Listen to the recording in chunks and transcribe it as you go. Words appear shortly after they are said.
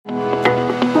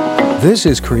This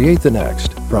is Create the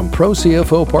Next from Pro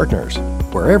CFO Partners,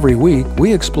 where every week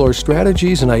we explore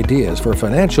strategies and ideas for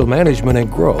financial management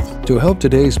and growth to help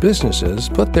today's businesses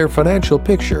put their financial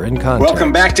picture in context.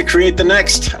 Welcome back to Create the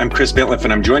Next. I'm Chris Bentliff,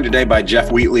 and I'm joined today by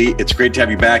Jeff Wheatley. It's great to have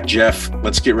you back, Jeff.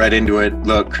 Let's get right into it.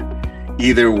 Look,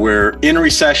 either we're in a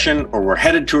recession or we're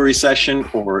headed to a recession,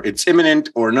 or it's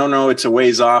imminent, or no, it's a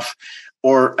ways off.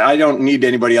 Or I don't need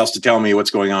anybody else to tell me what's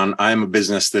going on. I'm a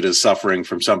business that is suffering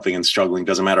from something and struggling.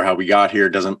 Doesn't matter how we got here.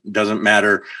 Doesn't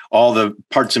matter all the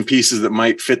parts and pieces that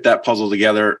might fit that puzzle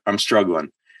together. I'm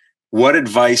struggling. What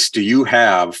advice do you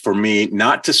have for me,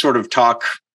 not to sort of talk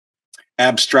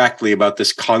abstractly about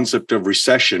this concept of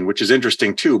recession, which is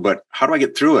interesting too, but how do I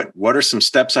get through it? What are some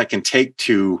steps I can take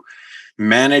to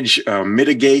manage,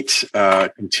 mitigate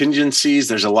contingencies?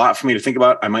 There's a lot for me to think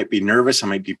about. I might be nervous. I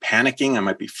might be panicking. I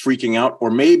might be freaking out,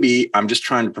 or maybe I'm just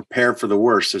trying to prepare for the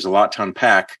worst. There's a lot to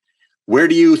unpack. Where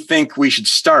do you think we should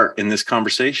start in this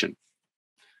conversation?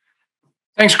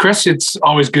 Thanks, Chris. It's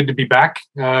always good to be back.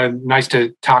 Nice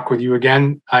to talk with you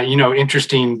again.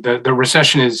 Interesting. The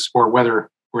recession is, or whether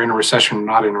we're in a recession or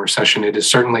not in a recession, it is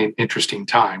certainly an interesting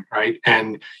time, right?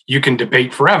 And you can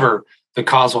debate forever the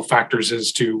causal factors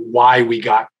as to why we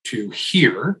got to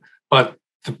here. But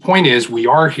the point is we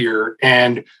are here,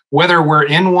 and whether we're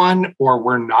in one or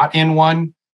we're not in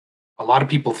one, a lot of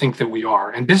people think that we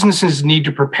are, and businesses need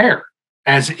to prepare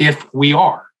as if we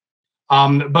are.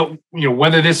 But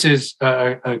whether this is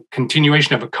a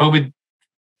continuation of a COVID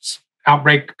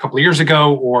outbreak a couple of years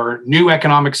ago or new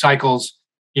economic cycles,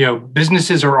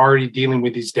 businesses are already dealing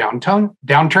with these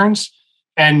downturns,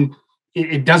 and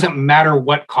it doesn't matter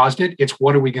what caused it. It's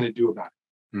what are we going to do about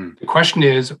it? The question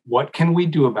is, what can we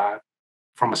do about it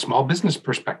from a small business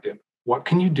perspective? What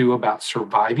can you do about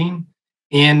surviving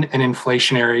in an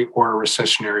inflationary or a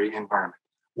recessionary environment?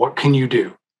 What can you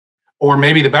do? Or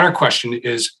maybe the better question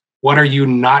is, what are you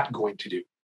not going to do?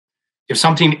 If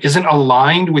something isn't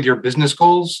aligned with your business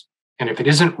goals, and if it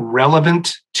isn't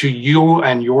relevant to you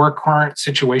and your current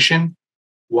situation,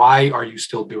 why are you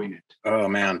still doing it? Oh,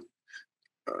 man.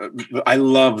 I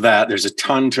love that. There's a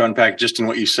ton to unpack just in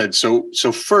what you said. So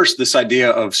first, this idea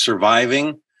of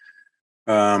surviving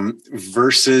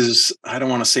versus, I don't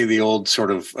want to say the old sort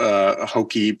of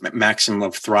hokey maxim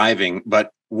of thriving,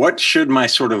 but what should my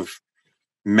sort of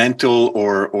mental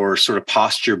or sort of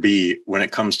posture be when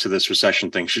it comes to this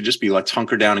recession thing? Should just be, let's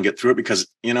hunker down and get through it, because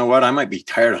you know what? I might be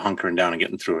tired of hunkering down and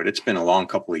getting through it. It's been a long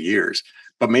couple of years,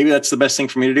 but maybe that's the best thing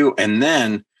for me to do. And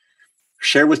then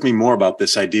share with me more about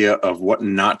this idea of what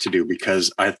not to do,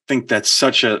 because I think that's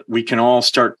we can all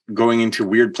start going into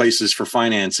weird places for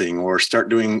financing, or start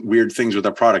doing weird things with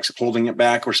our products, holding it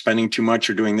back or spending too much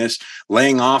or doing this,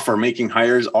 laying off or making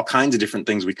hires, all kinds of different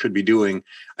things we could be doing.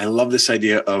 I love this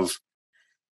idea of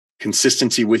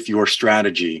consistency with your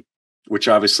strategy, which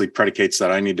obviously predicates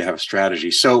that I need to have a strategy.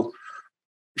 So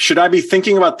should I be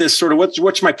thinking about this sort of,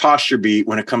 what's my posture be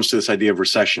when it comes to this idea of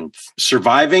recession?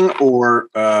 Surviving,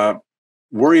 or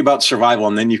worry about survival,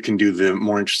 and then you can do the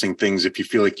more interesting things if you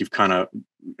feel like you've kind of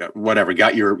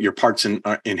got your parts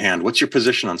in hand? What's your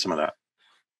position on some of that?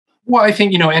 Well, I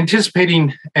think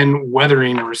anticipating and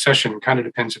weathering a recession kind of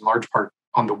depends in large part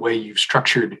on the way you've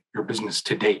structured your business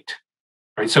to date,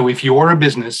 right? So if you're a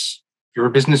business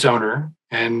owner,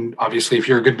 and obviously if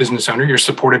you're a good business owner, you're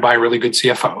supported by a really good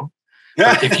CFO.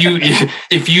 But if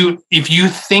you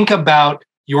think about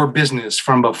your business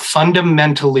from a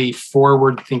fundamentally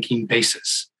forward-thinking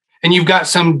basis, and you've got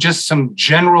some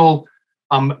general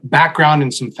background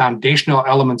and some foundational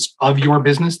elements of your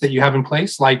business that you have in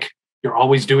place, like you're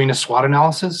always doing a SWOT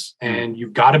analysis, and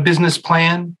you've got a business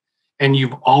plan, and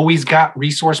you've always got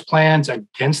resource plans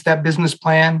against that business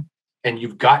plan, and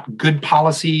you've got good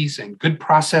policies and good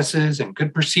processes and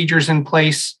good procedures in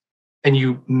place, and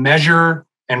you measure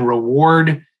and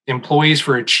reward employees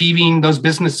for achieving those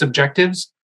business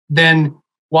objectives, then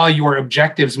while your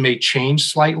objectives may change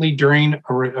slightly during a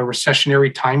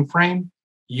recessionary time frame,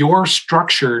 you're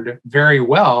structured very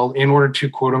well in order to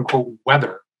quote unquote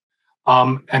weather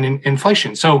an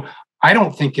inflation. So I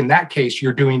don't think in that case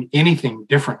you're doing anything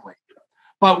differently.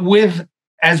 But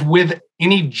as with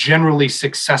any generally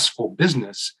successful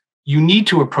business, you need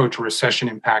to approach a recession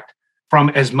impact from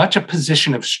as much a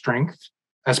position of strength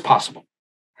as possible,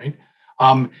 right?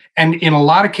 And in a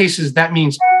lot of cases, that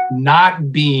means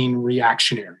not being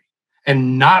reactionary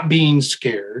and not being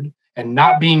scared and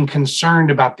not being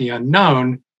concerned about the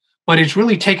unknown, but it's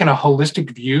really taking a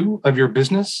holistic view of your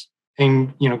business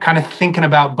and, kind of thinking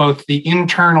about both the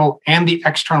internal and the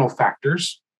external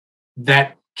factors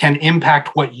that can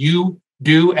impact what you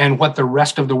do and what the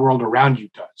rest of the world around you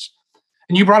does.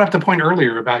 And you brought up the point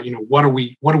earlier about, what are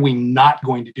we not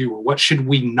going to do, or what should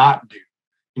we not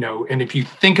do? And if you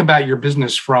think about your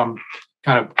business from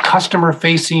kind of customer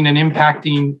facing and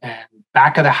impacting and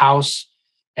back of the house,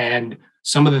 and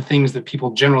some of the things that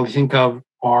people generally think of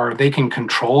are they can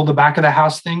control the back of the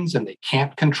house things and they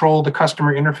can't control the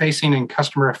customer interfacing and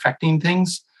customer affecting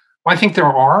things. Well, I think there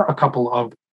are a couple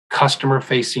of customer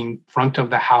facing front of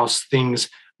the house things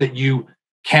that you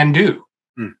can do.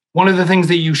 One of the things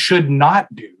that you should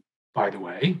not do, by the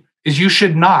way, is you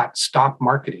should not stop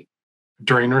marketing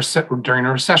during a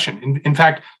recession. In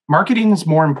fact, marketing is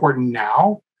more important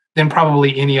now than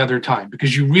probably any other time,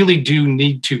 because you really do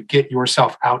need to get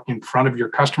yourself out in front of your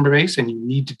customer base and you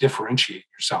need to differentiate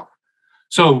yourself.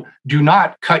 So do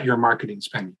not cut your marketing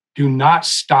spending. Do not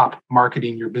stop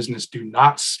marketing your business. Do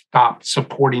not stop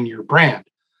supporting your brand.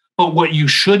 But what you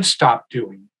should stop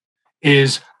doing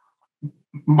is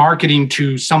marketing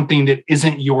to something that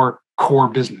isn't your core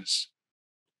business.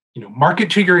 Market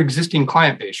to your existing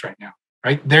client base right now,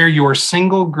 right? They're your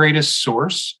single greatest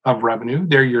source of revenue.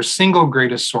 They're your single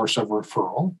greatest source of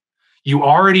referral. You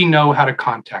already know how to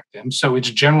contact them. So it's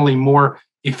generally more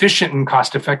efficient and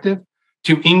cost effective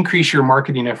to increase your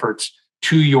marketing efforts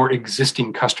to your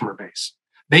existing customer base.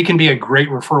 They can be a great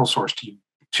referral source to you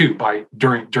too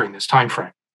during this time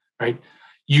frame, right?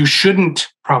 You shouldn't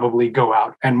probably go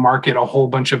out and market a whole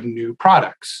bunch of new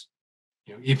products.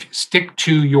 If you stick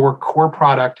to your core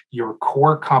product, your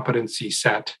core competency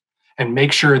set, and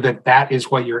make sure that that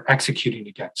is what you're executing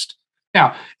against.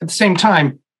 Now, at the same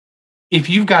time, if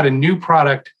you've got a new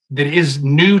product that is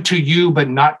new to you but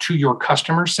not to your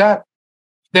customer set,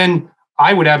 then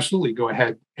I would absolutely go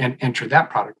ahead and enter that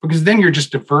product, because then you're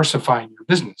just diversifying your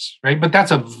business, right? But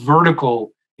that's a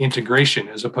vertical integration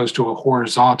as opposed to a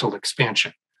horizontal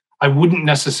expansion. I wouldn't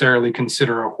necessarily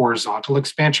consider a horizontal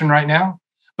expansion right now,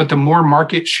 but the more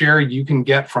market share you can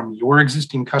get from your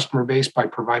existing customer base by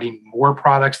providing more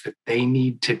products that they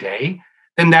need today,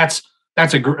 then that's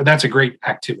a great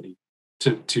activity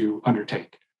to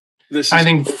undertake. I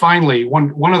think finally,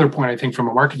 one other point I think from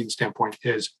a marketing standpoint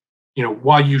is,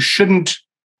 while you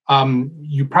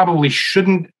probably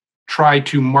shouldn't try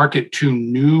to market to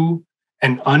new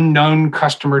and unknown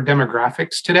customer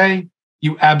demographics today,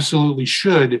 you absolutely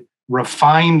should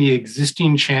refine the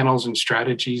existing channels and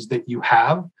strategies that you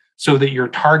have so that you're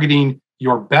targeting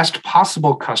your best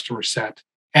possible customer set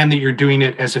and that you're doing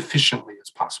it as efficiently as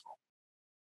possible.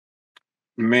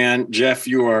 Man, Jeff,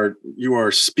 you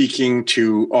are speaking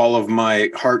to all of my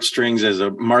heartstrings as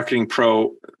a marketing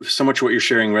pro. So much what you're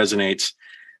sharing resonates.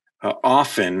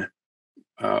 Often,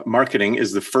 marketing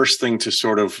is the first thing to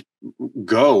sort of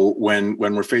go when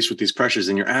we're faced with these pressures.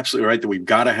 And you're absolutely right that we've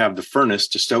got to have the furnace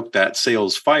to stoke that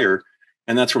sales fire.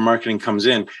 And that's where marketing comes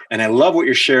in. And I love what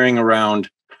you're sharing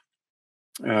around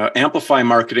amplify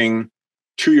marketing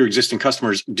to your existing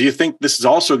customers. Do you think this is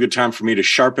also a good time for me to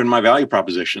sharpen my value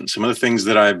proposition? Some of the things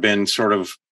that I've been sort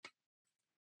of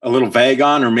a little vague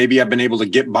on, or maybe I've been able to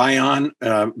get by on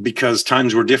because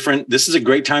times were different. This is a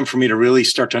great time for me to really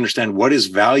start to understand what is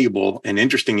valuable and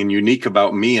interesting and unique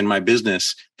about me and my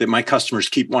business that my customers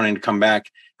keep wanting to come back.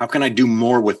 How can I do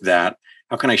more with that?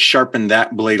 How can I sharpen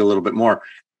that blade a little bit more?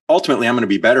 Ultimately, I'm going to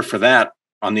be better for that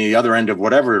on the other end of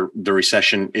whatever the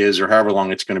recession is or however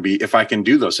long it's going to be, if I can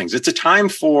do those things. It's a time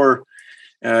for,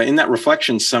 in that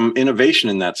reflection, some innovation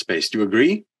in that space. Do you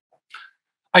agree?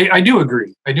 I do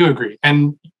agree.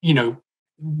 And,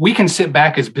 we can sit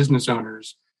back as business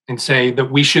owners and say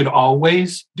that we should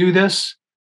always do this,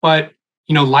 but,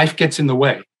 life gets in the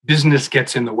way. Business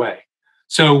gets in the way.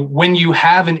 So when you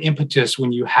have an impetus,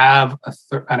 when you have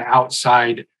an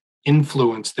outside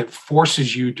influence that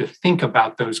forces you to think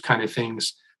about those kind of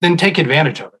things, then take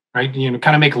advantage of it, right?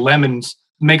 Kind of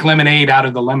make lemonade out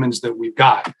of the lemons that we've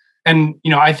got. And,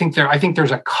 I think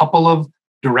there's a couple of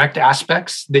direct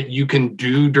aspects that you can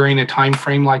do during a time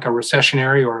frame like a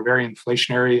recessionary or a very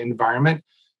inflationary environment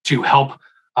to help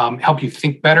you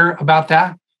think better about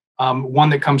that.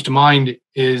 One that comes to mind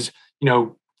is,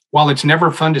 while it's never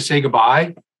fun to say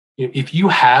goodbye, if you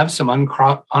have some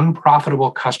unprofitable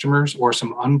customers or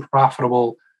some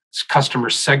unprofitable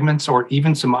customer segments or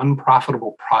even some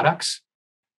unprofitable products,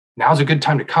 now's a good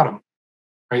time to cut them,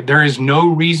 right? There is no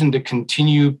reason to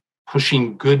continue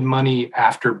pushing good money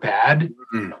after bad.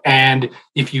 Mm-hmm. And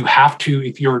if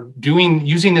you're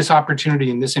using this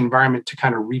opportunity in this environment to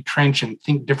kind of retrench and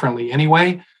think differently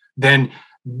anyway, then,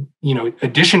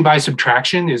 addition by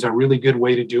subtraction is a really good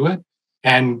way to do it.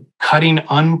 And cutting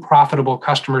unprofitable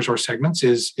customers or segments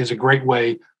is a great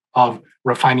way of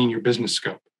refining your business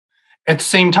scope. At the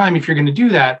same time, if you're going to do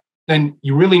that, then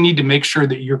you really need to make sure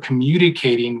that you're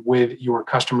communicating with your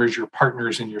customers, your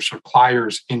partners, and your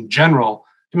suppliers in general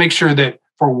to make sure that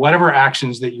for whatever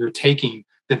actions that you're taking,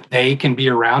 that they can be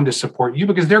around to support you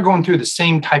because they're going through the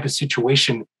same type of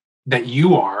situation that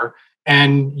you are.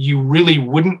 And you really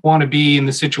wouldn't want to be in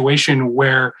the situation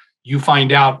where you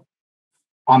find out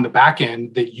on the back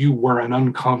end that you were an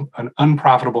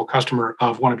unprofitable customer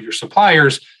of one of your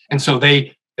suppliers. And so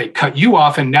they cut you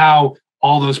off, and now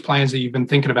all those plans that you've been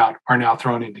thinking about are now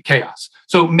thrown into chaos.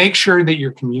 So make sure that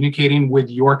you're communicating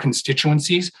with your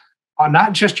constituencies,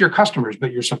 not just your customers,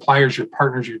 but your suppliers, your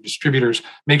partners, your distributors.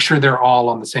 Make sure they're all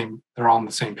on the same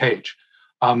page.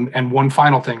 And one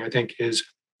final thing I think is,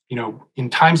 in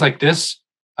times like this,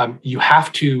 you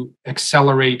have to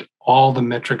accelerate all the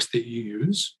metrics that you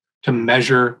use to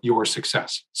measure your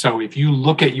success. So if you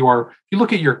look at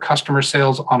your customer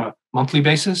sales on a monthly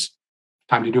basis,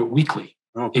 time to do it weekly.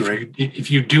 Oh, great. If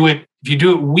you do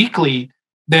it weekly,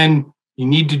 then you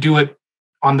need to do it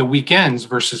on the weekends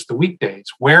versus the weekdays.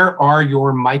 Where are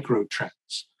your micro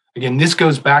trends? Again, this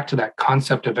goes back to that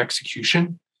concept of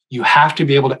execution. You have to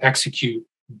be able to execute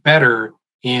better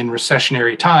in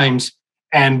recessionary times.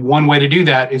 And one way to do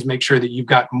that is make sure that you've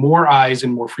got more eyes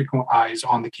and more frequent eyes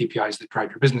on the KPIs that drive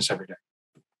your business every day.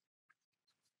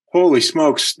 Holy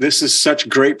smokes. This is such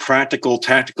great practical,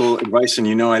 tactical advice.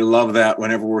 And I love that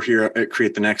whenever we're here at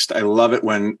Create the Next. I love it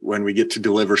when we get to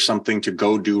deliver something to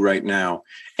go do right now.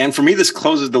 And for me, this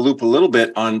closes the loop a little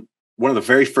bit on one of the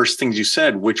very first things you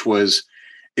said, which was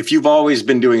if you've always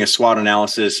been doing a SWOT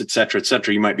analysis, et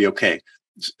cetera, you might be okay.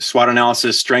 SWOT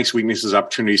analysis, strengths, weaknesses,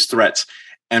 opportunities, threats.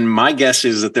 And my guess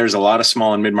is that there's a lot of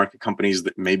small and mid-market companies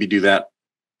that maybe do that.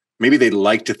 Maybe they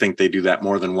like to think they do that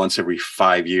more than once every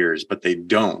 5 years, but they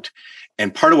don't.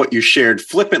 And part of what you shared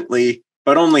flippantly,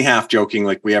 but only half joking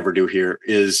like we ever do here,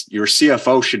 is your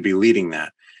CFO should be leading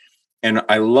that. And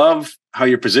I love how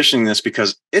you're positioning this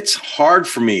because it's hard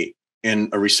for me in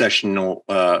a recessional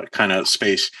kind of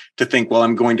space to think, well,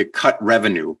 I'm going to cut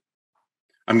revenue.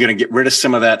 I'm going to get rid of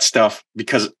some of that stuff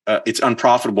because it's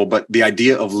unprofitable. But the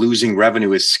idea of losing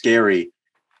revenue is scary.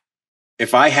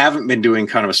 If I haven't been doing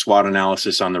kind of a SWOT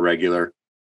analysis on the regular,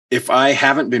 if I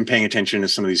haven't been paying attention to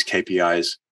some of these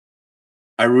KPIs,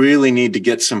 I really need to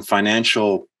get some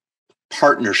financial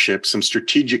partnership, some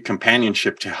strategic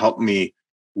companionship to help me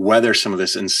weather some of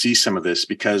this and see some of this,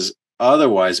 because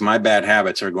otherwise my bad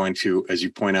habits are going to, as you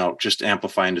point out, just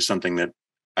amplify into something that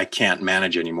I can't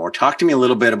manage anymore. Talk to me a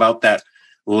little bit about that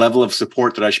level of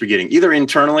support that I should be getting, either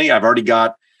internally. I've already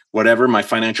got whatever my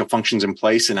financial functions in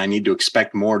place and I need to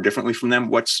expect more differently from them.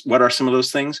 What are some of those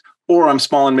things? Or I'm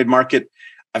small and mid-market.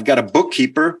 I've got a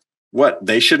bookkeeper. What,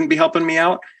 they shouldn't be helping me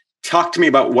out? Talk to me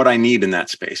about what I need in that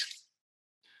space.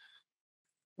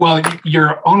 Well,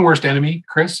 your own worst enemy,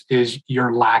 Chris, is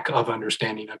your lack of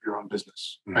understanding of your own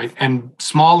business, right? And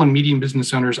small and medium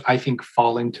business owners, I think,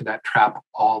 fall into that trap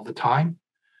all the time.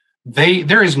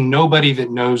 There is nobody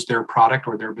that knows their product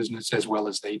or their business as well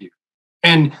as they do.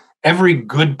 And every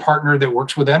good partner that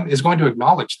works with them is going to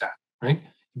acknowledge that, right?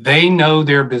 They know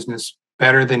their business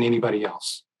better than anybody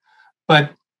else.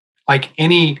 But like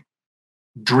any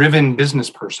driven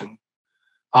business person,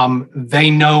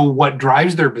 they know what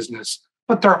drives their business,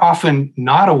 but they're often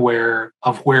not aware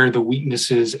of where the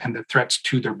weaknesses and the threats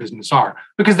to their business are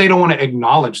because they don't want to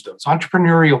acknowledge those.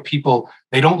 Entrepreneurial people,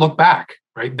 they don't look back,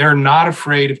 right? They're not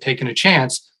afraid of taking a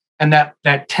chance. And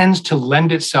that tends to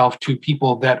lend itself to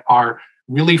people that are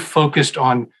really focused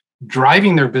on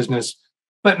driving their business,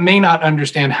 but may not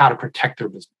understand how to protect their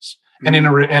business. Mm-hmm.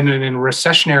 And in a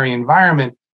recessionary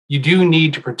environment, you do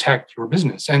need to protect your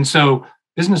business. And so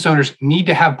business owners need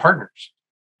to have partners.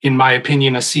 In my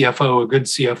opinion, a CFO, a good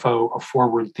CFO, a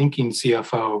forward-thinking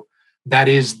CFO, that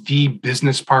is the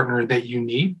business partner that you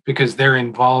need because they're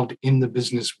involved in the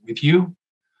business with you.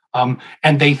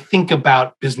 And they think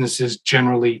about businesses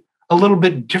generally a little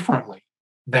bit differently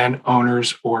than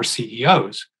owners or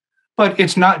CEOs. But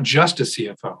it's not just a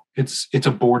CFO. It's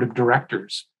a board of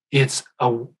directors. It's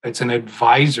an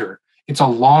advisor. It's a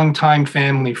longtime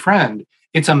family friend.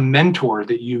 It's a mentor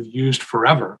that you've used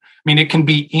forever. I mean, it can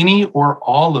be any or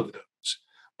all of those.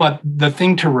 But the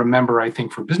thing to remember, I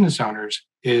think, for business owners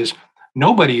is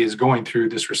nobody is going through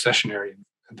this recessionary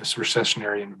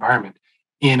environment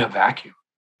in a vacuum,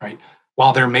 right?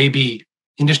 While there may be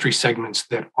industry segments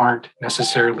that aren't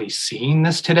necessarily seeing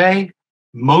this today,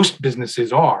 most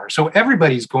businesses are. So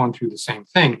everybody's going through the same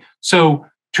thing. So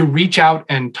to reach out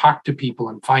and talk to people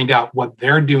and find out what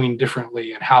they're doing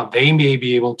differently and how they may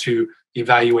be able to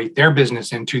evaluate their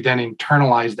business and to then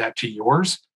internalize that to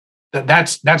yours,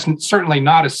 that's certainly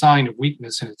not a sign of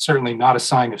weakness, and it's certainly not a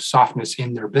sign of softness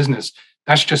in their business.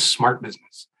 That's just smart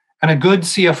business. And a good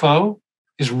CFO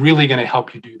is really going to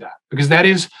help you do that, because that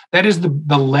is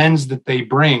the lens that they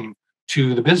bring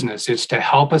to the business. It's to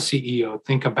help a CEO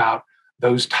think about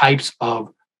those types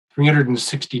of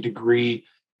 360-degree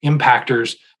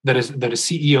impactors that a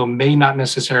CEO may not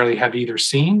necessarily have either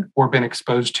seen or been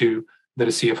exposed to, that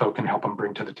a CFO can help them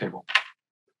bring to the table.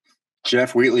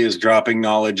 Jeff Wheatley is dropping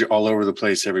knowledge all over the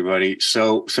place, everybody.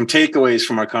 So some takeaways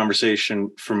from our conversation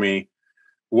for me.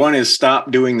 One is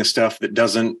stop doing the stuff that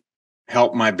doesn't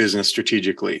help my business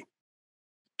strategically.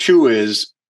 Two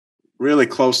is really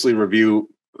closely review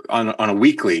on a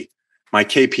weekly my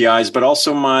KPIs, but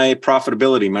also my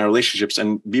profitability, my relationships,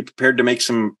 and be prepared to make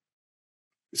some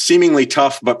seemingly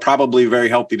tough, but probably very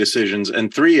healthy decisions.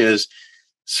 And three is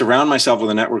surround myself with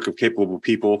a network of capable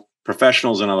people,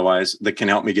 professionals and otherwise, that can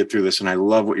help me get through this. And I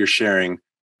love what you're sharing,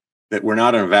 that we're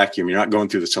not in a vacuum. You're not going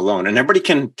through this alone. And everybody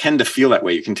can tend to feel that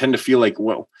way. You can tend to feel like,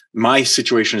 well, my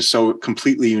situation is so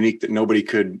completely unique that nobody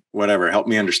could, help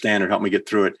me understand or help me get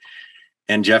through it.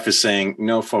 And Jeff is saying,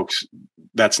 no, folks,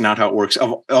 that's not how it works.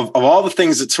 Of all the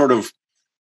things that sort of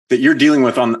that you're dealing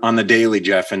with on the daily,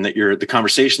 Jeff, and that the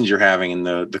conversations you're having and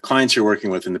the clients you're working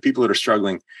with and the people that are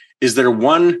struggling, is there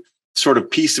one sort of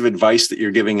piece of advice that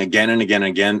you're giving again and again and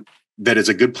again that is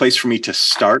a good place for me to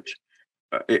start?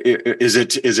 Is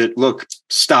it look,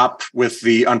 stop with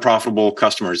the unprofitable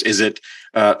customers? Is it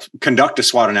conduct a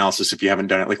SWOT analysis if you haven't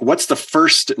done it? Like, what's the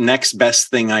first next best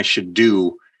thing I should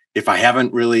do if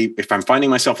I'm finding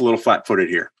myself a little flat-footed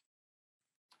here?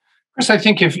 Chris, I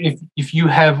think if you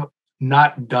have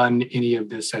not done any of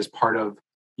this as part of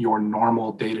your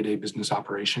normal day-to-day business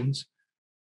operations,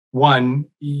 one,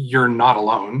 you're not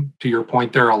alone. To your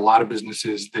point, there are a lot of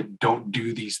businesses that don't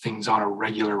do these things on a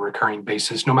regular, recurring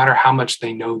basis. No matter how much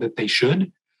they know that they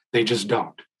should, they just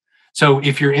don't. So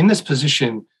if you're in this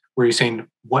position where you're saying,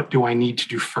 what do I need to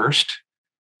do first?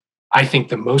 I think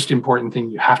the most important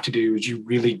thing you have to do is you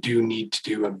really do need to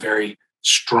do a very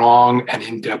strong and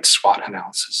in-depth SWOT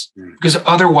analysis, because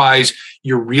otherwise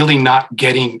you're really not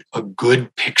getting a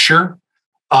good picture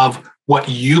of what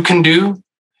you can do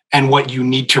and what you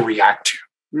need to react to.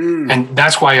 And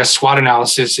that's why a SWOT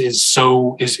analysis is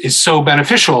so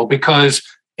beneficial, because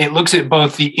it looks at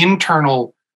both the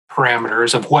internal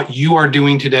parameters of what you are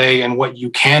doing today and what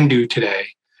you can do today,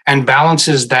 and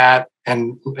balances that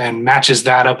and matches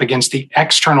that up against the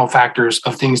external factors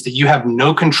of things that you have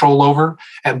no control over,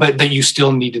 but that you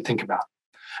still need to think about.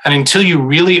 And until you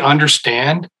really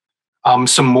understand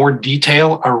some more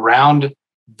detail around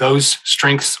those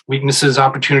strengths, weaknesses,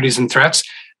 opportunities, and threats,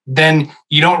 then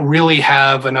you don't really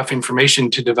have enough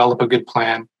information to develop a good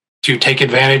plan to take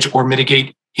advantage or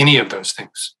mitigate any of those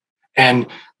things. And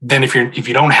then if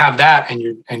you don't have that and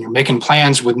you're making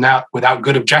plans without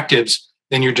good objectives,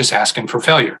 then you're just asking for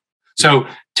failure. So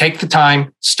take the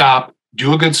time, stop,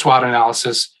 do a good SWOT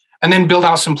analysis, and then build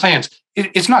out some plans.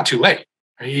 It's not too late.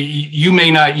 You may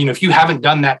not, if you haven't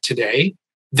done that today,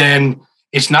 then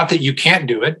it's not that you can't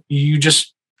do it. You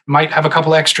just might have a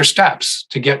couple extra steps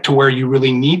to get to where you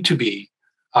really need to be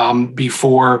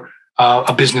before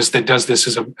a business that does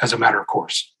this as a matter of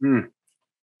course.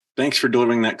 Thanks for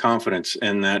delivering that confidence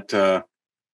and that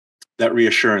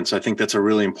reassurance. I think that's a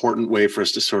really important way for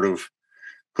us to sort of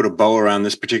put a bow around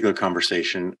this particular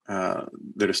conversation, that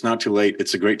it's not too late.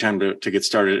 It's a great time to get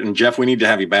started. And Jeff, we need to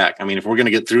have you back. I mean, if we're going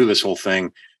to get through this whole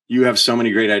thing, you have so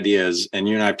many great ideas, and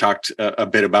you and I have talked a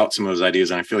bit about some of those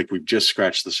ideas, and I feel like we've just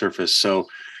scratched the surface. So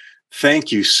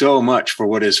thank you so much for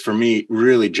what is, for me,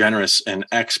 really generous and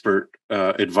expert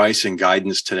advice and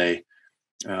guidance today.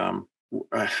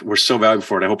 We're so valuable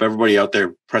for it. I hope everybody out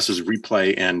there presses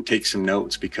replay and takes some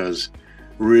notes, because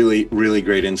really, really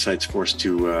great insights for us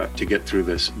to get through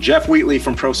this. Jeff Wheatley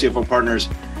from Pro CFO Partners.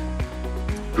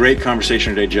 Great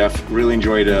conversation today, Jeff. Really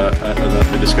enjoyed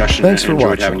the discussion. Thanks for enjoyed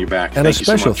watching. Having you back. And a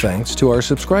special thanks to our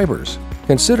subscribers.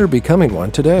 Consider becoming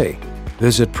one today.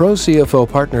 Visit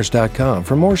ProCFOPartners.com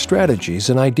for more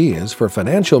strategies and ideas for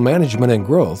financial management and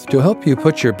growth to help you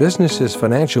put your business's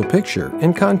financial picture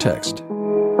in context.